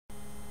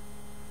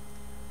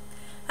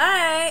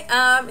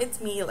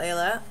It's me,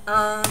 Layla.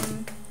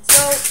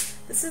 So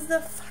this is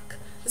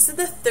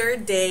the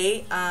third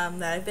day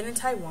that I've been in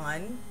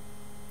Taiwan.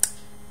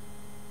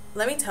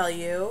 Let me tell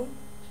you,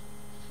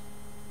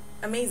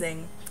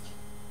 amazing.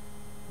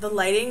 The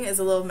lighting is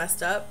a little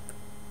messed up,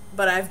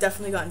 but I've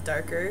definitely gotten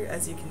darker,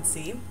 as you can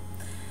see.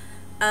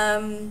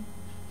 I'm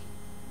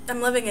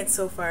loving it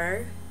so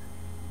far.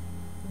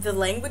 The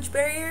language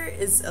barrier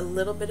is a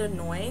little bit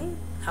annoying.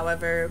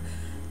 However,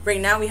 right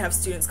now we have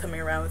students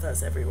coming around with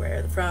us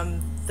everywhere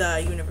from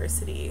the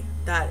university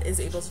that is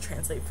able to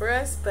translate for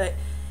us, but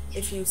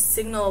if you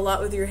signal a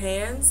lot with your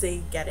hands,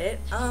 they get it.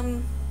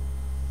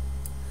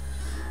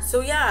 So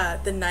yeah,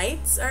 the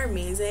nights are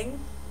amazing.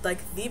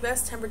 Like the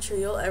best temperature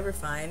you'll ever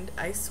find.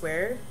 I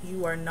swear,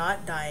 you are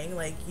not dying.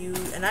 Like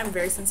and I'm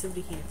very sensitive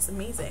to heat. It's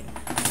amazing.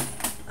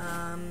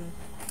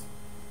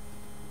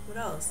 What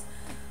else?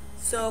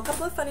 So a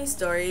couple of funny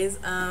stories.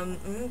 I'm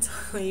going to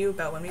tell you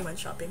about when we went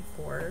shopping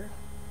for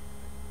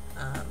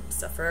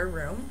stuff for our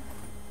room,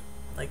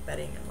 like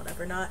bedding and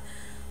whatever not.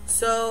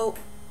 So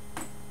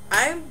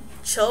I'm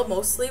chill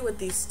mostly with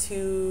these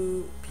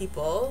two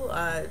people.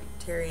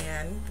 Terry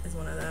Ann is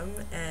one of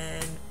them,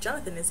 and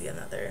Jonathan is the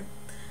other.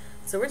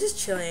 So we're just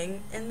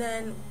chilling, and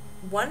then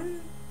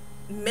 1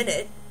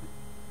 minute,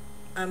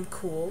 I'm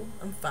cool,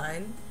 I'm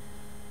fine.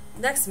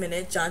 Next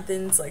minute,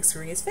 Jonathan's like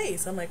screwing his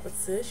face. I'm like,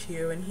 what's the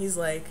issue? And he's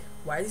like,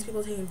 why are these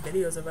people taking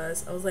videos of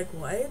us? I was like,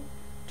 what?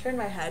 Turn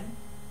my head.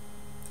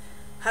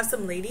 Have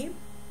some lady,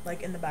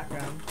 like, in the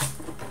background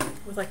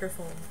with like her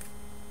phone.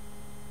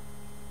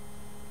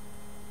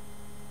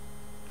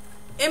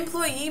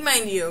 Employee,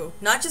 mind you,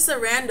 not just a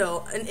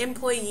rando, an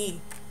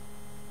employee.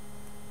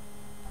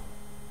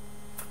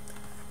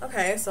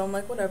 Okay, so I'm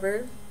like,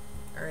 whatever.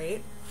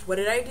 Alright. What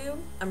did I do?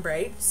 I'm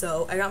bright,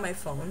 so I got my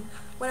phone,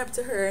 went up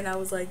to her, and I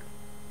was like,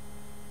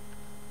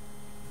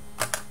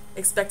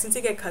 expecting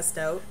to get cussed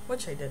out,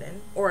 which I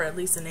didn't, or at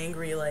least an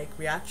angry, like,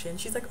 reaction.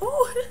 She's like,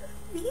 oh,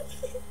 me?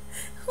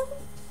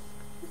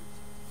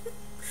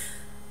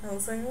 I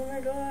was like, oh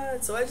my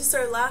god. So I just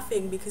started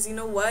laughing because, you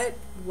know what?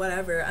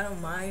 Whatever, I don't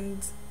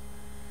mind.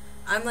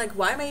 I'm like,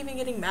 why am I even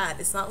getting mad?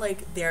 It's not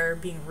like they're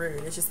being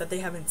rude. It's just that they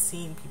haven't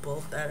seen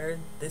people that are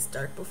this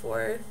dark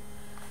before.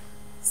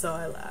 So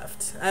I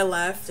laughed. I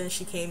left, and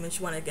she came and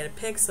she wanted to get a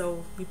pic,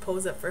 so we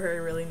posed up for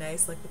her really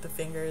nice, like with the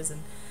fingers,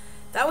 and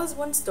that was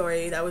one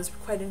story that was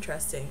quite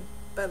interesting.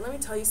 But let me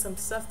tell you some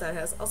stuff that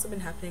has also been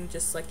happening,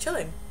 just like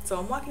chilling. So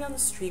I'm walking down the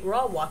street. We're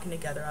all walking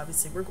together,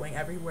 obviously. We're going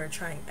everywhere,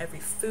 trying every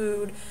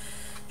food,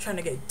 trying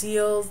to get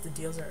deals. The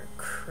deals are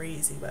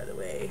crazy, by the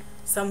way.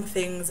 Some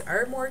things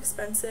are more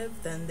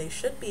expensive than they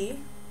should be,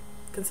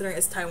 considering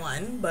it's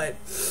Taiwan, but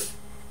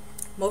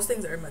most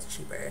things are much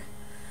cheaper.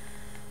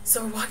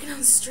 So we're walking down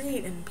the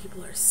street and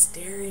people are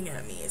staring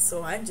at me.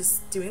 So I'm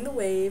just doing the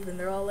wave, and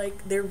they're all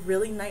like, they're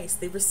really nice.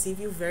 They receive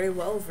you very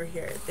well over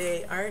here.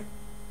 They aren't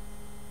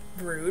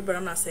rude, but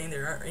I'm not saying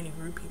there aren't any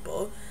rude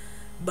people.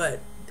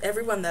 But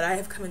everyone that I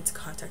have come into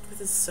contact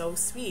with is so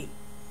sweet.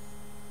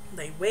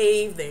 They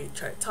wave, they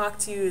try to talk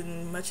to you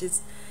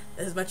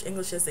as much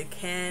English as they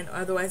can.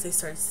 Otherwise, they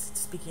start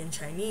speaking in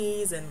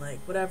Chinese and like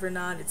whatever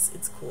not.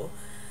 It's cool.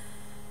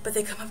 But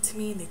they come up to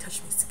me and they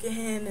touch my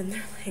skin and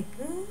they're like,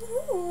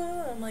 ooh.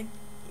 I'm like,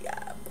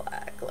 yeah,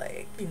 black,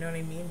 like, you know what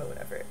I mean, but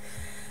whatever.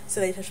 So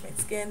they touch my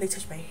skin, they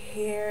touch my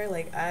hair,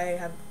 like I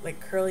have like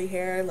curly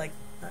hair, like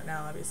not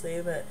now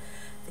obviously, but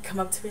they come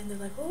up to me and they're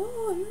like,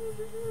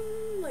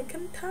 oh, like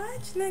can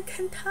touch, and I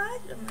can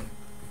touch. I'm like,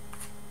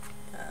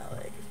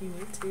 like if you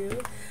need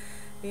to,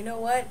 you know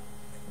what?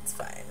 It's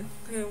fine.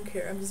 I don't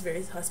care. I'm just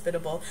very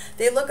hospitable.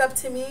 They look up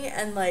to me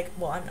and like,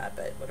 well, I'm not,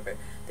 but whatever.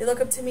 They look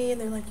up to me and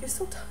they're like, you're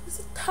so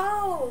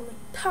tall,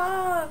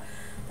 tall.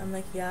 I'm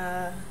like,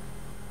 yeah,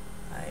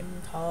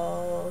 I'm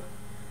tall,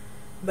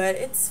 but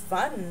it's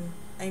fun.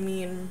 I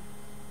mean,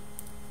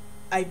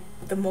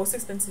 the most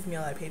expensive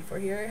meal I paid for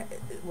here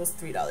was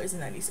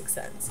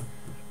 $3.96.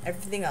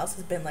 Everything else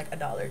has been like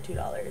 $1,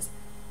 $2,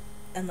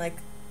 and like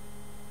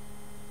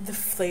the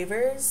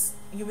flavors,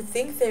 you would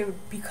think they would,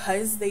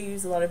 because they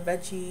use a lot of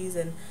veggies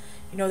and,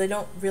 you know, they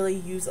don't really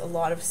use a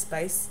lot of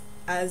spice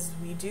as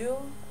we do,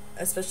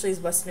 especially as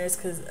Westerners,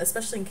 because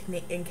especially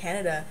in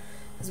Canada,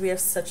 because we have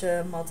such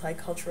a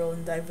multicultural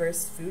and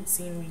diverse food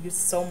scene, we use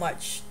so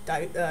much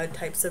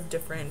types of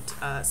different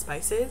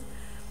spices.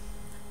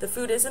 The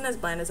food isn't as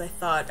bland as I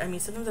thought. I mean,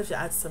 sometimes I have to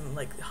add some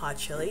like hot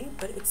chili,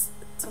 but it's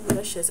so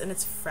delicious and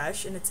it's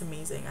fresh and it's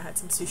amazing. I had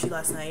some sushi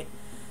last night.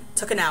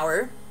 Took an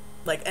hour,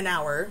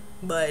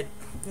 but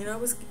you know,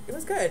 it was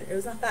good. It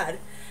was not bad.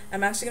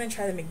 I'm actually gonna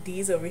try the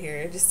McD's over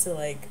here just to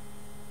like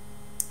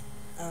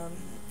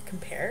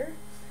compare.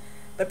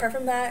 But apart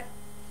from that,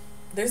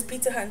 there's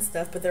Pizza Hut and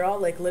stuff, but they're all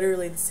like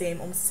literally the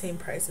same, almost the same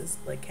price as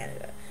like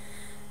Canada.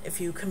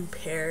 If you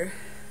compare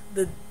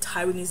the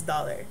Taiwanese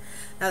dollar.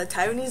 Now the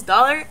Taiwanese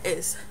dollar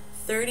is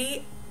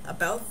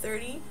about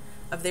 30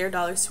 of their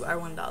dollars to our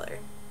 $1.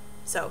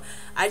 So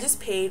I just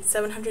paid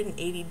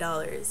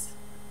 $780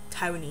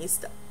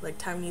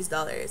 Taiwanese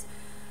dollars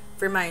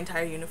for my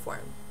entire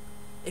uniform.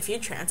 If you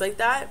translate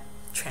that,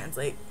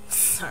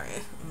 sorry,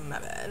 my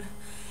bad.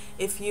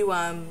 if you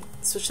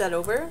switch that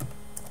over,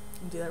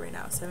 do that right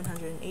now.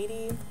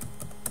 780.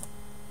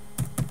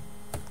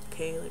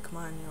 Okay, like come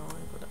on, you know,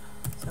 like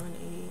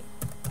 780.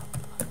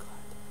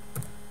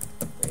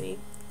 30.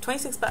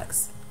 26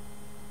 bucks.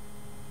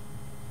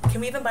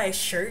 Can we even buy a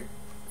shirt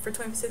for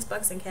 26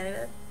 bucks in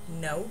Canada?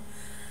 No.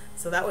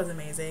 So that was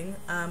amazing.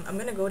 I'm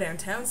gonna go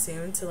downtown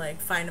soon to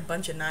like find a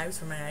bunch of knives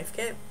for my knife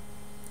kit.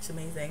 It's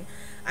amazing.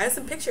 I have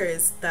some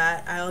pictures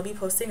that I'll be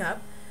posting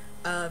up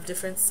of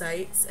different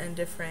sites and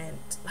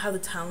different how the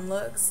town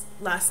looks.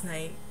 Last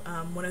night,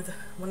 one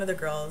of the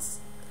girls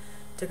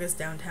took us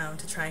downtown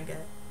to try and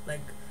get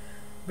like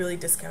really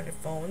discounted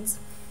phones.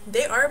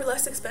 They are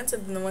less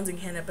expensive than the ones in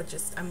Canada, but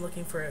just I'm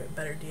looking for a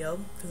better deal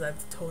because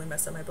I've totally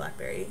messed up my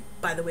BlackBerry.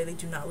 By the way, they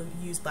do not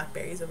use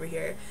Blackberries over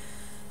here.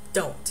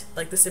 Don't.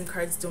 Like, the SIM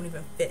cards don't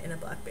even fit in a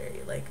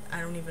BlackBerry. Like, I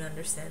don't even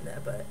understand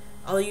that, but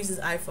all I use is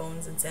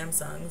iPhones and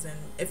Samsungs,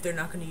 and if they're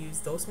not going to use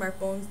those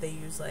smartphones, they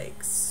use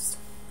like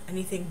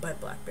anything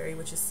but BlackBerry,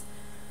 which is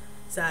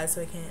sad,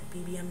 so I can't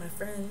BBM my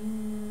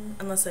friend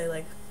unless I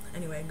like.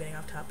 Anyway, I'm getting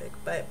off topic,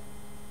 but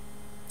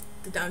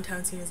the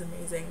downtown scene is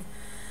amazing.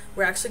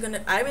 We're actually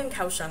I'm in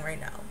Kaohsiung right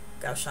now,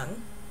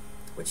 Kaohsiung,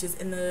 which is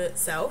in the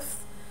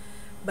south,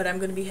 but I'm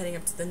gonna be heading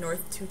up to the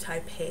north to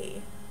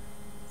Taipei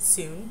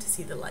soon to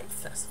see the Light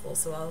Festival,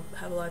 so I'll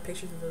have a lot of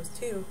pictures of those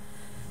too.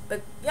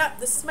 But yeah,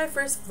 this is my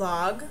first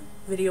vlog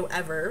video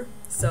ever,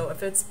 so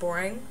if it's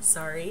boring,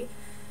 sorry,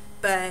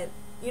 but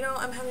you know,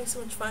 I'm having so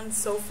much fun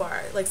so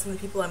far. Like, some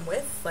of the people I'm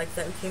with, like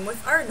that we came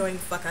with, are annoying the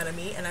fuck out of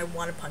me and I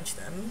want to punch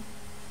them,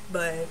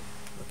 but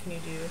what can you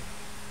do?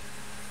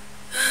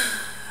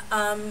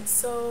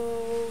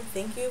 So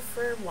thank you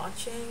for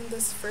watching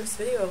this first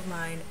video of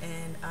mine,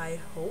 and I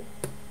hope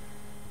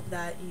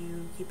that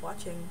you keep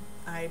watching.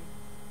 I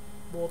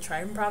will try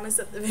and promise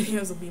that the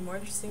videos will be more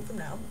interesting from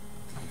now.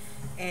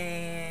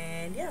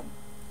 And yeah.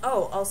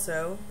 Oh,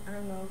 also, I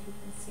don't know if you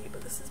can see,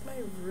 but this is my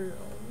room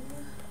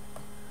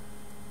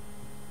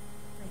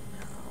right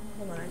now.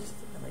 Hold on, I just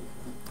like,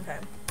 okay.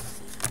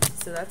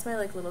 So that's my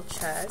like little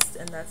chest,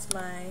 and that's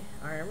my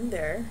arm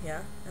there,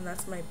 yeah, and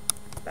that's my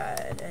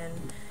bed,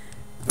 and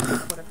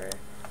whatever.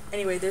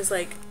 Anyway, there's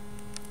like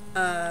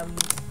a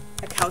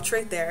couch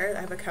right there.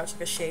 I have a couch,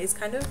 like a chaise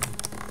kind of,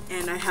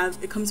 and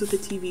it comes with a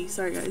TV.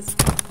 Sorry guys.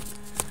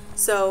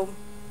 So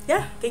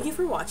yeah, thank you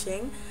for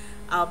watching.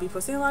 I'll be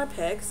posting a lot of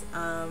pics.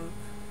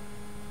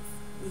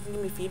 You can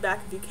give me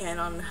feedback if you can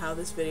on how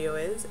this video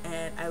is,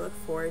 and I look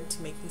forward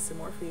to making some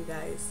more for you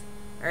guys.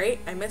 Alright,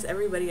 I miss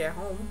everybody at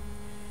home,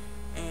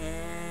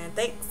 and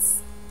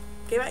thanks.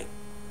 Okay, bye.